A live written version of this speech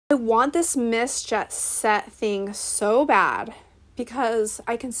I want this Miss Jetset thing so bad because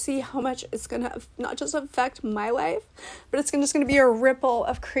I can see how much it's going to not just affect my life, but it's just going to be a ripple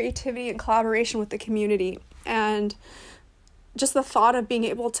of creativity and collaboration with the community. And just the thought of being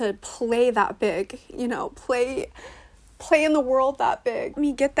able to play that big, play in the world that big.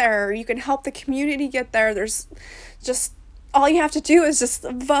 Me get there. You can help the community get there. There's just, all you have to do is just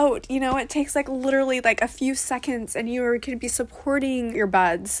vote. It takes literally a few seconds and you could be supporting your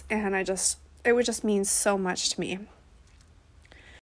buds. And it would just mean so much to me.